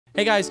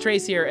Hey guys,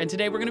 Trace here, and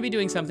today we're going to be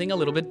doing something a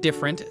little bit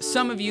different.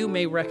 Some of you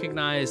may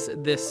recognize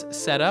this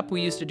setup.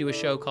 We used to do a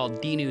show called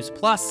D News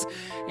Plus,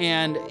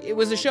 and it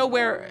was a show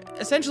where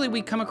essentially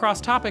we come across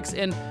topics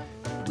and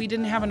we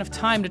didn't have enough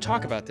time to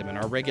talk about them in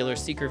our regular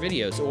Seeker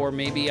videos, or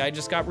maybe I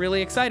just got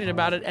really excited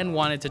about it and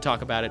wanted to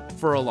talk about it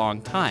for a long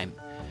time.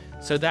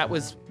 So that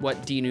was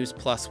what D News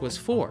Plus was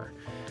for.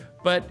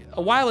 But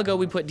a while ago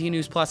we put D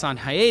News Plus on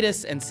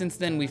hiatus, and since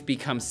then we've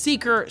become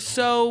Seeker,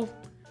 so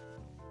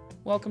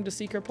welcome to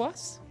Seeker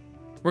Plus.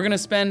 We're gonna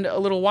spend a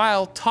little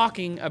while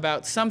talking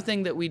about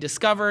something that we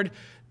discovered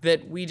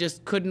that we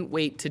just couldn't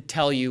wait to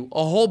tell you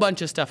a whole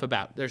bunch of stuff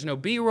about. There's no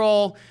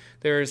B-roll,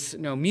 there's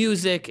no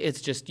music,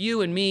 it's just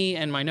you and me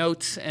and my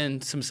notes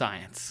and some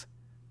science.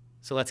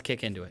 So let's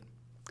kick into it.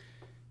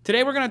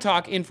 Today we're gonna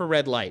talk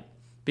infrared light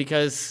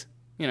because,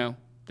 you know,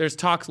 there's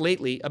talks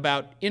lately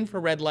about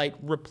infrared light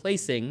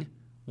replacing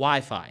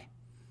Wi-Fi.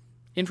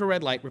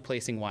 Infrared light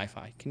replacing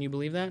Wi-Fi. Can you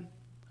believe that?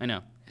 I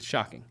know, it's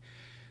shocking.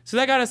 So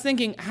that got us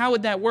thinking, how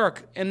would that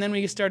work? And then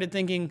we started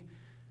thinking,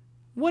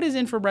 what is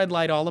infrared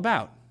light all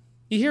about?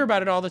 You hear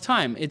about it all the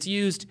time. It's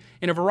used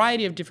in a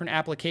variety of different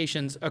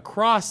applications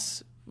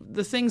across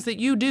the things that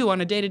you do on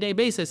a day-to-day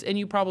basis, and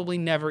you probably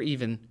never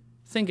even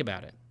think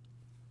about it.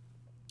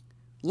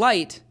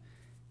 Light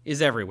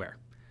is everywhere.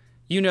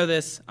 You know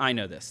this, I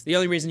know this. The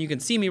only reason you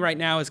can see me right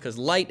now is because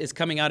light is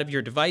coming out of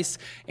your device,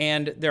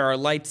 and there are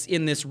lights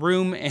in this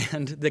room,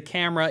 and the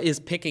camera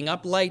is picking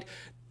up light.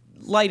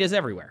 Light is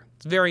everywhere.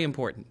 It's very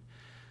important.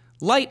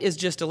 Light is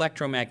just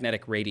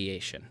electromagnetic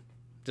radiation,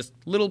 just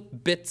little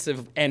bits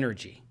of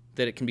energy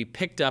that it can be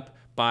picked up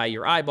by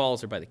your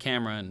eyeballs or by the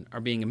camera and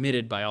are being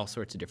emitted by all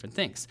sorts of different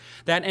things.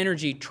 That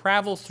energy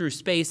travels through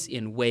space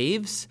in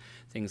waves.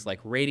 Things like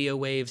radio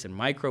waves and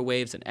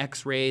microwaves and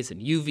X-rays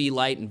and UV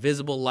light and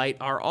visible light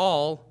are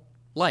all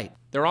light.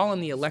 They're all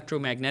in the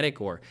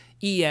electromagnetic or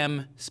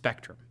EM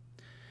spectrum.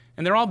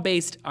 And they're all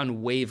based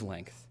on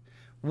wavelength.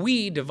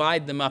 We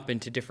divide them up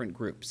into different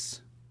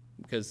groups,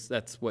 because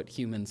that's what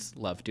humans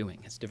love doing,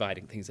 is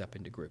dividing things up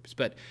into groups.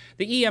 But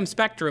the EM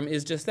spectrum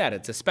is just that.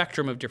 It's a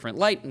spectrum of different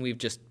light, and we've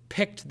just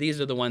picked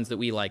these are the ones that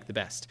we like the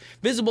best.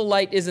 Visible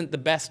light isn't the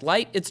best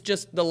light. It's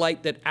just the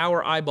light that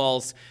our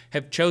eyeballs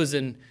have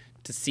chosen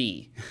to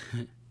see.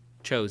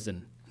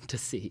 Chosen to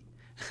see.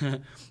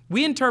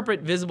 We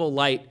interpret visible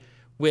light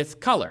with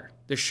color.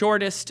 The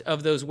shortest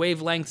of those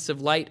wavelengths of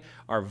light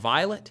are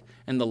violet,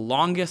 and the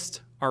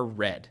longest are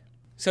red.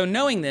 So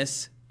knowing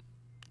this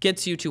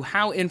gets you to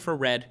how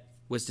infrared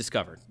was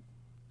discovered.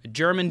 A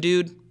German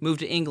dude moved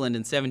to England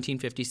in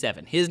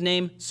 1757. His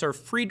name, Sir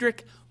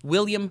Friedrich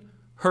William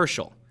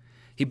Herschel.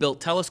 He built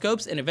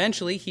telescopes and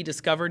eventually he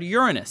discovered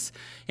Uranus.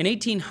 In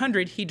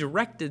 1800, he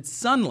directed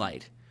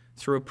sunlight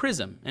through a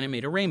prism and it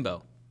made a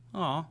rainbow.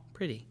 Aw,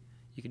 pretty.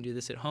 You can do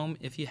this at home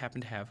if you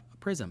happen to have a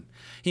prism.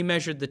 He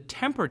measured the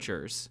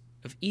temperatures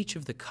of each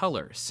of the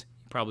colors.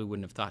 You probably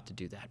wouldn't have thought to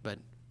do that, but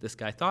this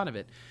guy thought of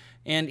it.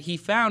 And he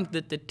found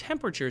that the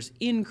temperatures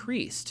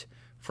increased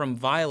from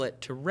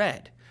violet to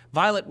red.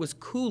 Violet was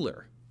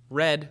cooler,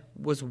 red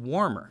was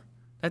warmer.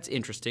 That's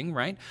interesting,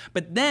 right?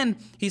 But then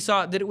he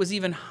saw that it was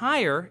even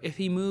higher if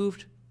he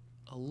moved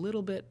a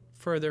little bit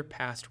further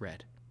past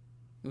red.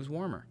 It was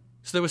warmer.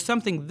 So there was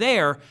something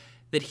there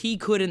that he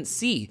couldn't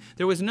see.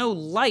 There was no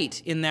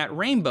light in that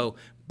rainbow,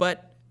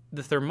 but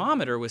the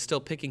thermometer was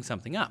still picking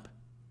something up.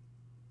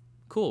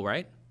 Cool,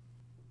 right?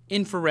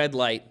 Infrared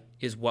light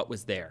is what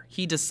was there.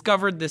 He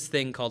discovered this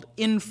thing called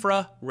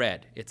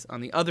infrared. It's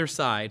on the other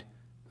side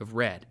of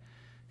red.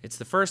 It's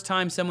the first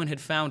time someone had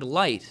found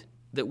light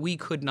that we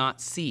could not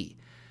see.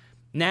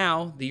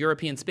 Now, the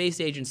European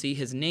Space Agency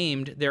has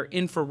named their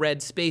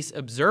Infrared Space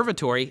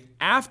Observatory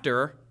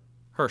after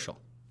Herschel.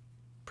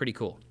 Pretty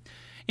cool.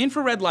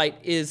 Infrared light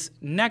is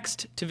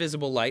next to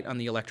visible light on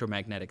the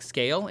electromagnetic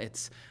scale.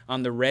 It's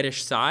on the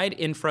reddish side,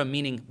 infra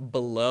meaning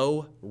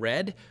below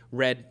red.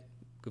 Red,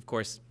 of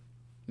course,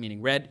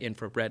 meaning red,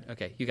 infrared.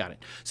 Okay, you got it.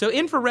 So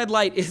infrared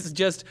light is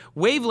just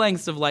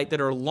wavelengths of light that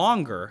are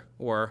longer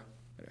or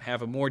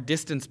have a more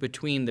distance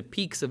between the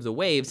peaks of the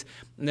waves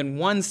than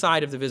one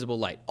side of the visible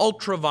light.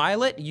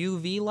 Ultraviolet,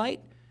 UV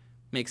light,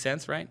 makes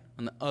sense, right?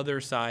 On the other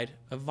side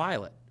of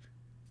violet.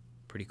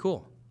 Pretty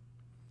cool.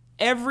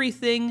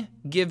 Everything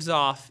gives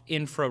off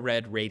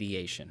infrared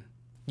radiation.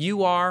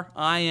 You are,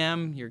 I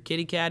am, your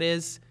kitty cat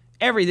is.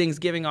 Everything's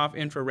giving off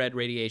infrared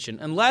radiation,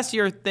 unless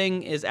your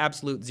thing is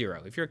absolute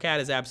zero. If your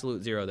cat is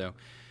absolute zero, though,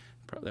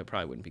 that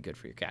probably wouldn't be good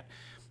for your cat.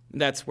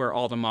 That's where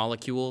all the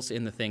molecules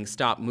in the thing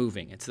stop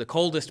moving. It's the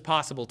coldest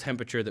possible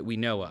temperature that we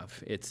know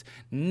of. It's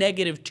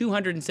negative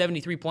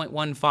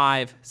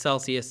 273.15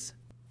 Celsius,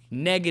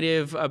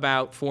 negative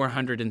about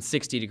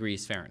 460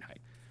 degrees Fahrenheit.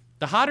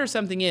 The hotter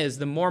something is,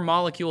 the more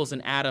molecules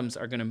and atoms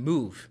are going to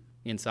move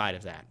inside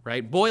of that,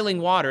 right? Boiling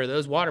water,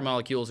 those water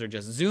molecules are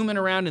just zooming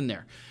around in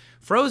there.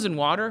 Frozen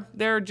water,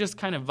 they're just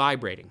kind of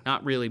vibrating,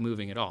 not really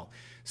moving at all.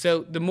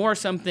 So the more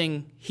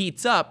something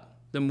heats up,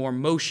 the more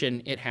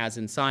motion it has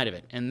inside of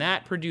it, and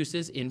that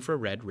produces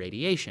infrared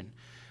radiation.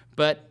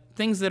 But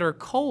things that are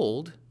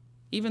cold,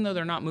 even though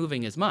they're not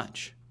moving as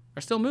much,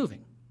 are still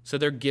moving. So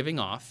they're giving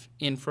off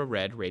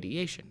infrared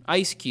radiation.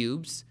 Ice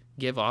cubes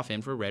give off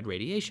infrared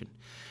radiation.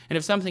 And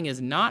if something is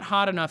not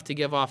hot enough to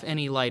give off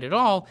any light at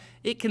all,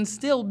 it can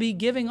still be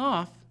giving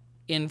off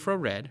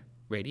infrared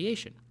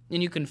radiation.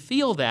 And you can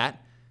feel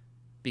that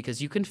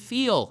because you can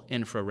feel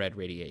infrared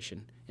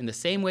radiation in the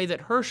same way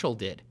that Herschel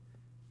did.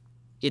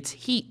 It's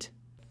heat.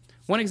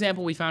 One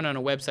example we found on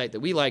a website that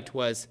we liked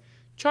was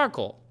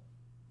charcoal.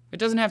 It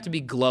doesn't have to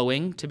be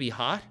glowing to be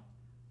hot,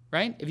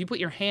 right? If you put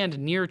your hand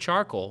near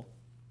charcoal,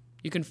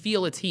 you can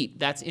feel its heat.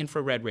 That's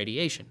infrared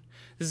radiation.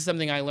 This is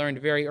something I learned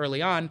very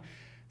early on.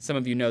 Some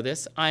of you know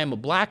this. I am a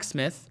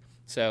blacksmith,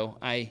 so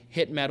I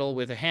hit metal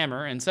with a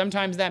hammer, and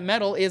sometimes that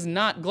metal is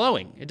not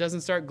glowing. It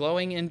doesn't start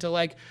glowing into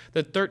like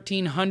the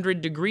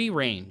 1300 degree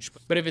range.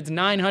 But if it's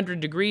 900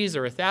 degrees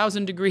or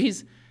 1000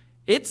 degrees,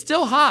 it's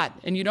still hot,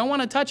 and you don't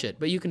want to touch it,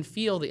 but you can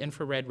feel the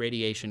infrared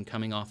radiation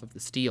coming off of the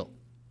steel.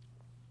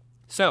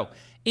 So,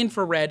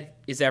 infrared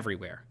is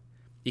everywhere.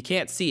 You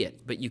can't see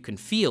it, but you can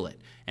feel it,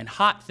 and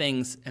hot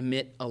things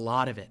emit a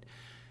lot of it.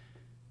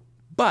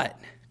 But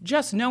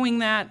just knowing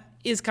that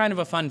is kind of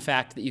a fun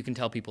fact that you can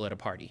tell people at a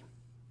party.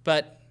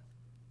 But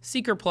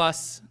Seeker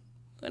Plus,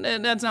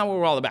 that's not what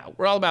we're all about.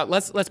 We're all about,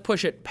 let's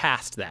push it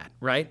past that,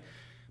 right?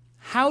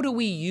 How do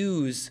we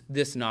use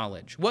this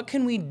knowledge? What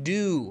can we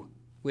do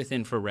with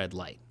infrared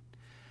light?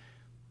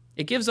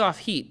 It gives off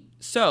heat,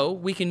 so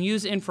we can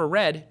use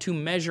infrared to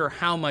measure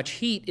how much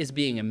heat is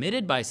being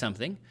emitted by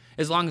something,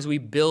 as long as we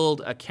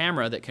build a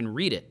camera that can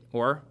read it,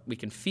 or we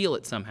can feel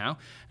it somehow.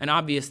 An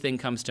obvious thing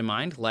comes to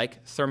mind,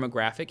 like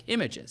thermographic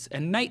images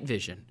and night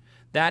vision.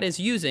 That is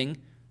using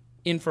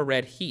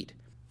infrared heat.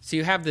 So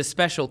you have this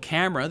special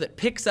camera that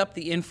picks up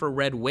the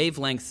infrared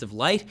wavelengths of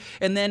light,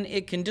 and then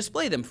it can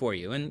display them for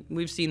you. And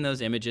we've seen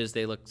those images.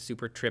 They look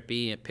super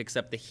trippy. It picks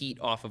up the heat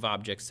off of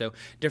objects. So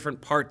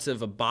different parts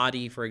of a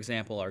body, for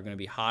example, are going to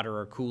be hotter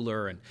or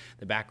cooler, and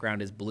the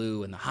background is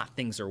blue, and the hot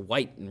things are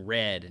white and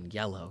red and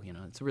yellow. You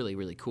know, it's really,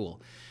 really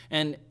cool.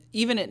 And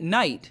even at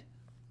night,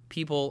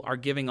 people are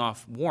giving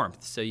off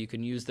warmth, so you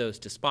can use those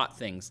to spot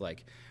things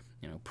like,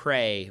 you know,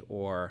 prey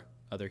or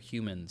other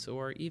humans,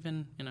 or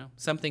even, you know,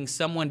 something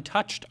someone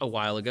touched a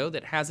while ago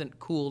that hasn't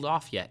cooled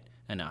off yet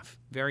enough.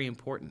 Very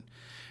important.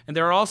 And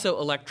there are also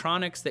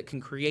electronics that can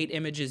create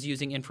images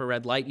using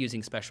infrared light,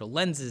 using special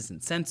lenses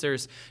and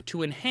sensors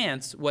to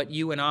enhance what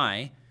you and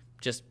I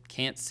just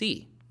can't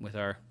see with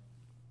our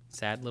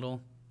sad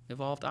little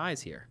evolved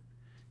eyes here.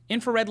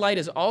 Infrared light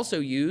is also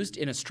used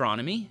in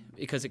astronomy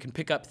because it can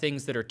pick up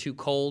things that are too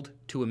cold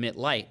to emit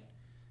light.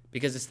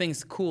 Because as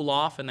things cool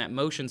off and that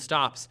motion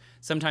stops,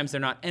 sometimes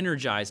they're not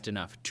energized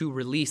enough to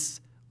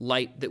release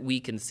light that we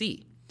can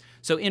see.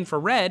 So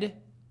infrared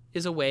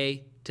is a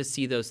way to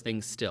see those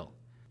things still.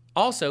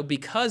 Also,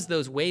 because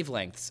those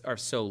wavelengths are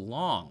so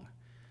long,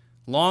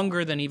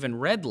 longer than even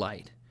red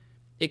light,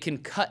 it can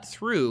cut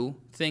through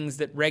things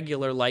that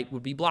regular light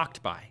would be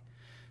blocked by.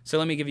 So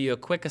let me give you a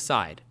quick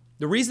aside.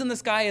 The reason the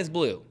sky is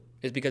blue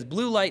is because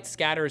blue light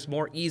scatters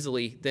more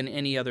easily than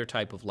any other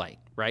type of light,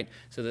 right?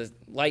 So the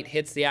light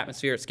hits the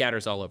atmosphere, it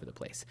scatters all over the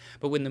place.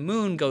 But when the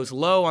moon goes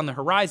low on the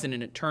horizon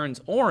and it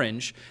turns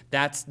orange,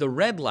 that's the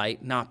red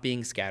light not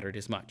being scattered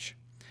as much.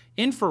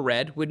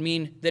 Infrared would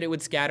mean that it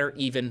would scatter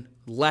even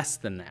less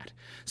than that.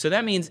 So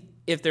that means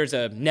if there's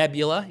a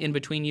nebula in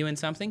between you and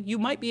something, you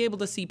might be able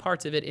to see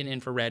parts of it in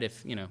infrared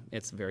if, you know,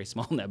 it's a very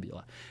small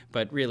nebula.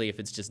 But really, if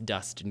it's just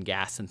dust and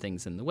gas and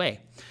things in the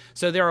way.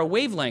 So there are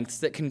wavelengths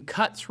that can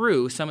cut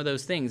through some of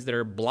those things that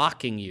are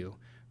blocking you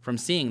from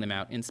seeing them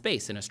out in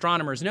space. And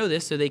astronomers know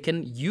this, so they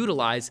can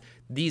utilize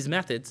these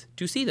methods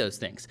to see those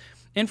things.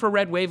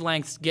 Infrared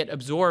wavelengths get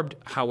absorbed,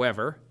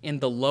 however, in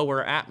the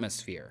lower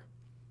atmosphere,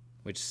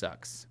 which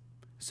sucks.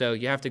 So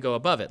you have to go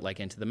above it, like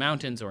into the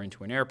mountains or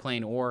into an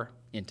airplane or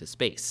into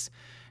space.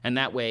 And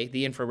that way,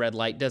 the infrared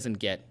light doesn't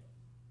get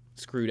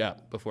screwed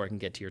up before it can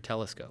get to your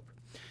telescope.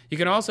 You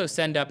can also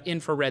send up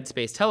infrared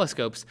space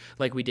telescopes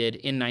like we did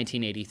in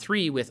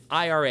 1983 with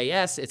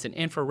IRAS. It's an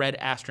infrared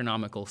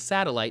astronomical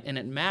satellite, and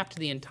it mapped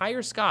the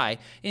entire sky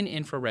in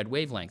infrared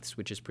wavelengths,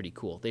 which is pretty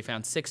cool. They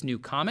found 6 new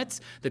comets,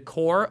 the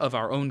core of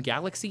our own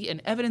galaxy,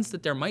 and evidence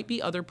that there might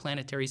be other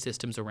planetary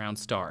systems around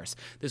stars.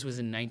 This was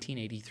in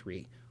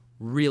 1983.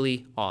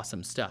 Really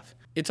awesome stuff.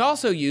 It's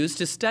also used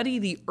to study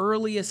the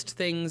earliest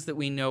things that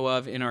we know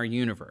of in our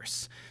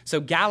universe. So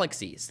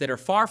galaxies that are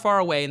far, far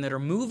away and that are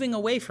moving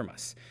away from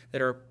us,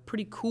 that are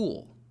pretty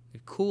cool,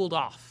 they've cooled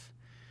off.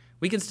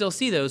 We can still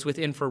see those with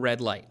infrared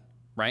light,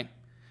 right?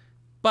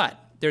 But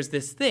there's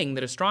this thing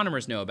that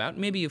astronomers know about,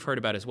 maybe you've heard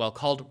about as well,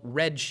 called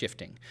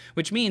redshifting,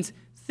 which means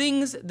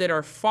things that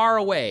are far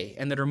away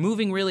and that are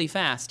moving really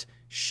fast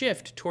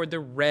shift toward the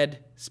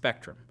red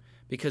spectrum,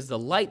 because the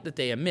light that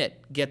they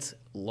emit gets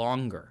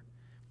longer.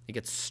 It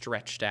gets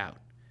stretched out,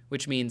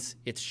 which means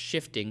it's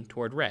shifting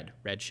toward red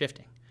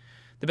shifting.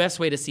 The best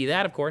way to see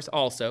that, of course,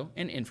 also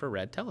an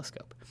infrared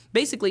telescope.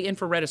 Basically,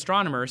 infrared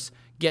astronomers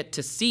get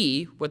to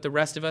see what the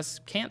rest of us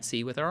can't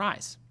see with our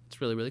eyes.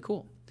 It's really, really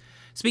cool.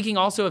 Speaking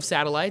also of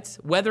satellites,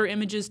 weather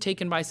images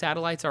taken by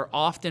satellites are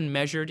often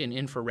measured in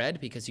infrared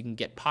because you can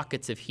get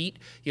pockets of heat.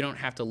 You don't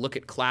have to look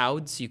at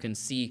clouds. You can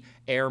see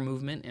air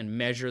movement and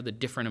measure the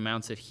different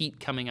amounts of heat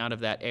coming out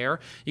of that air.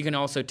 You can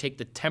also take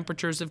the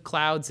temperatures of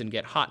clouds and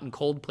get hot and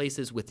cold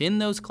places within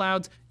those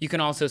clouds. You can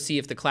also see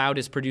if the cloud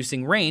is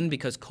producing rain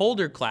because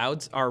colder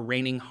clouds are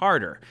raining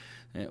harder,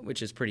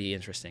 which is pretty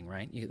interesting,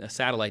 right? A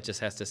satellite just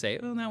has to say,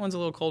 oh, that one's a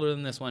little colder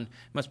than this one.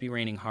 It must be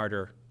raining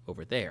harder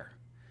over there.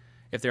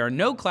 If there are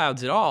no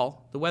clouds at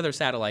all, the weather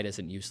satellite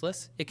isn't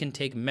useless. It can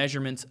take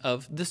measurements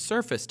of the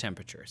surface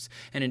temperatures.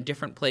 And in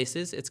different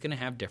places, it's going to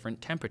have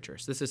different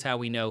temperatures. This is how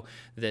we know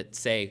that,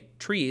 say,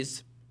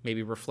 trees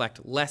maybe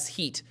reflect less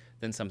heat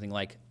than something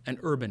like an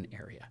urban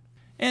area.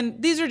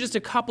 And these are just a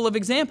couple of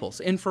examples.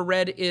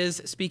 Infrared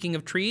is, speaking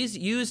of trees,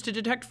 used to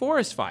detect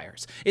forest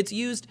fires. It's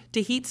used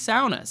to heat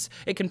saunas.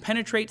 It can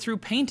penetrate through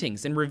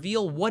paintings and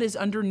reveal what is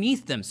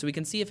underneath them, so we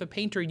can see if a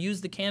painter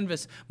used the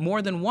canvas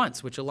more than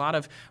once, which a lot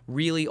of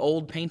really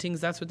old paintings,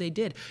 that's what they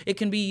did. It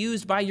can be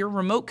used by your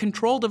remote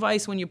control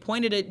device when you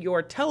point it at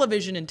your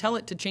television and tell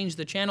it to change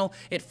the channel.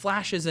 It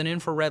flashes an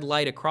infrared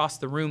light across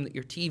the room that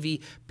your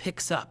TV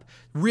picks up.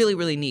 Really,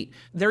 really neat.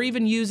 They're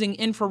even using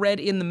infrared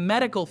in the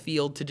medical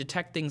field to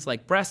detect things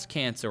like breast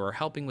cancer or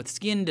helping with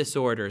skin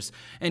disorders.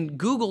 And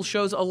Google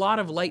shows a lot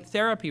of light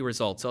therapy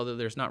results, although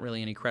there's not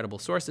really any credible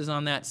sources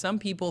on that. Some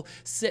people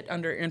sit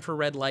under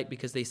infrared light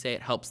because they say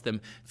it helps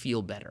them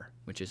feel better,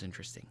 which is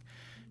interesting.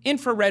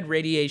 Infrared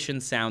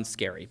radiation sounds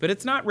scary, but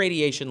it's not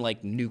radiation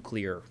like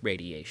nuclear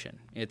radiation.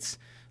 It's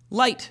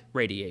light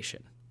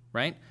radiation,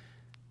 right?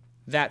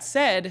 That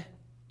said,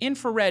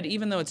 infrared,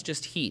 even though it's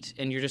just heat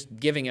and you're just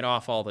giving it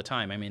off all the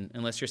time, I mean,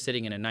 unless you're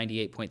sitting in a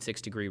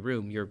 98.6 degree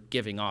room, you're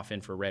giving off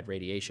infrared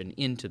radiation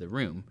into the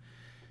room,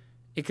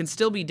 it can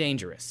still be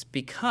dangerous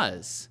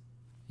because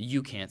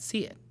you can't see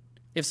it.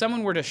 If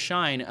someone were to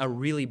shine a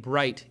really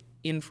bright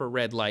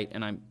infrared light,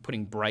 and I'm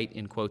putting bright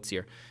in quotes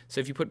here,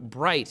 so if you put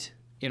bright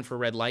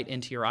infrared light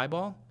into your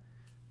eyeball,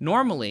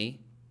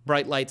 normally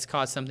bright lights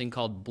cause something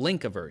called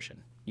blink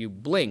aversion. You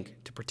blink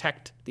to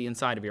protect the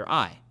inside of your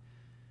eye.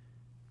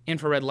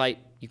 Infrared light,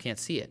 you can't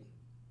see it.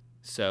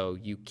 So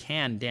you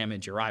can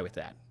damage your eye with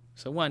that.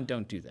 So one,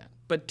 don't do that.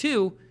 But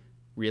two,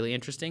 really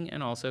interesting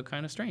and also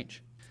kind of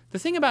strange. The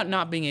thing about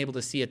not being able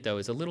to see it, though,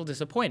 is a little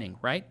disappointing,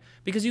 right?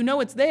 Because you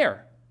know it's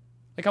there.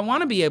 Like, I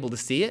want to be able to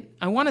see it.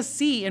 I want to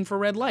see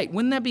infrared light.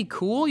 Wouldn't that be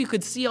cool? You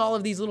could see all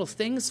of these little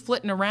things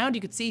flitting around.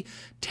 You could see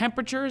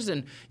temperatures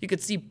and you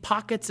could see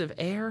pockets of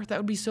air. That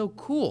would be so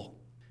cool.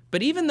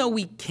 But even though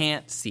we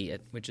can't see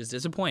it, which is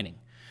disappointing,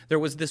 there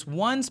was this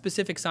one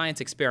specific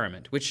science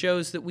experiment which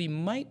shows that we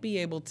might be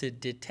able to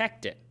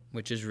detect it,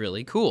 which is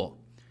really cool.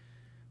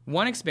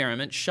 One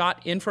experiment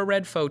shot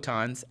infrared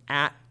photons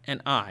at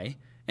an eye,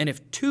 and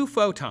if two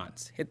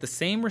photons hit the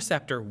same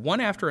receptor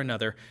one after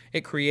another,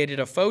 it created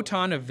a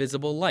photon of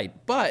visible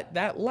light. But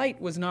that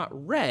light was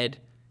not red,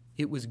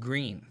 it was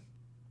green,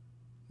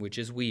 which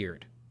is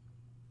weird.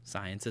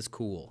 Science is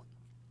cool.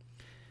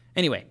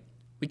 Anyway,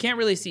 we can't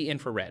really see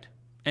infrared,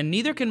 and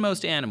neither can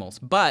most animals,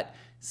 but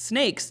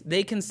snakes,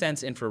 they can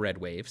sense infrared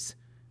waves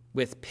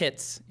with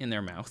pits in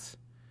their mouth.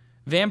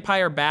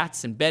 Vampire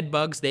bats and bed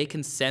bugs, they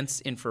can sense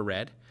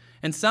infrared.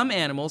 And some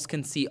animals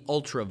can see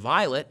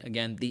ultraviolet,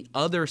 again, the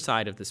other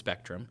side of the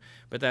spectrum,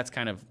 but that's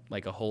kind of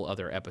like a whole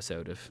other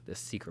episode of this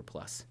Seeker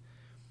Plus.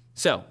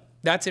 So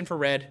that's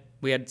infrared.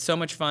 We had so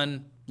much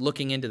fun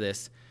looking into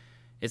this.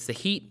 It's the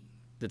heat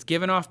that's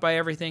given off by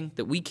everything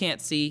that we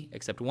can't see,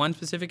 except one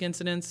specific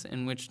incidence,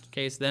 in which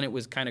case then it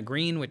was kind of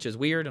green, which is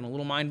weird and a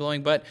little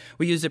mind-blowing, but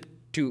we use it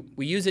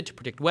to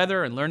predict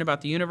weather and learn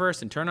about the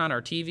universe and turn on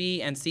our TV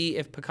and see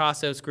if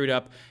Picasso screwed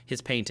up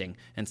his painting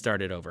and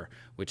started over,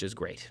 which is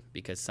great,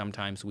 because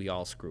sometimes we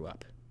all screw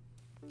up.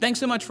 Thanks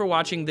so much for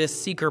watching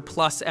this Seeker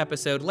Plus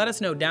episode. Let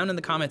us know down in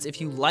the comments if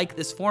you like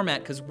this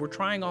format, because we're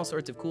trying all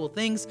sorts of cool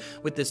things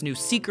with this new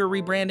Seeker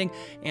rebranding,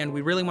 and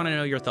we really want to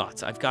know your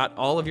thoughts. I've got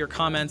all of your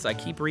comments. I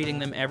keep reading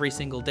them every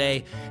single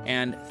day,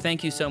 and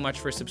thank you so much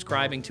for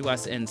subscribing to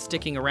us and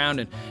sticking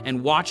around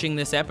and watching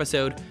this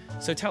episode.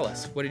 So tell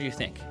us, what did you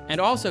think? And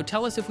also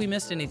tell us if we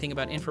missed anything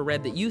about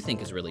infrared that you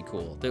think is really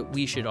cool, that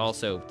we should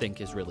also think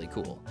is really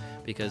cool,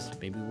 because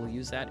maybe we'll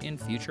use that in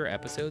future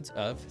episodes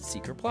of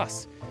Seeker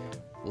Plus.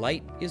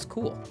 Light is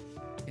cool.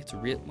 It's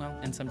real, well,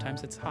 and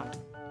sometimes it's hot.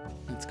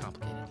 It's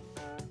complicated.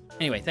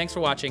 Anyway, thanks for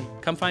watching.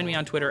 Come find me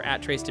on Twitter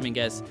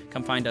 @TraceDominguez.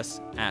 Come find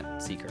us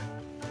at Seeker.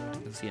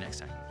 We'll see you next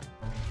time.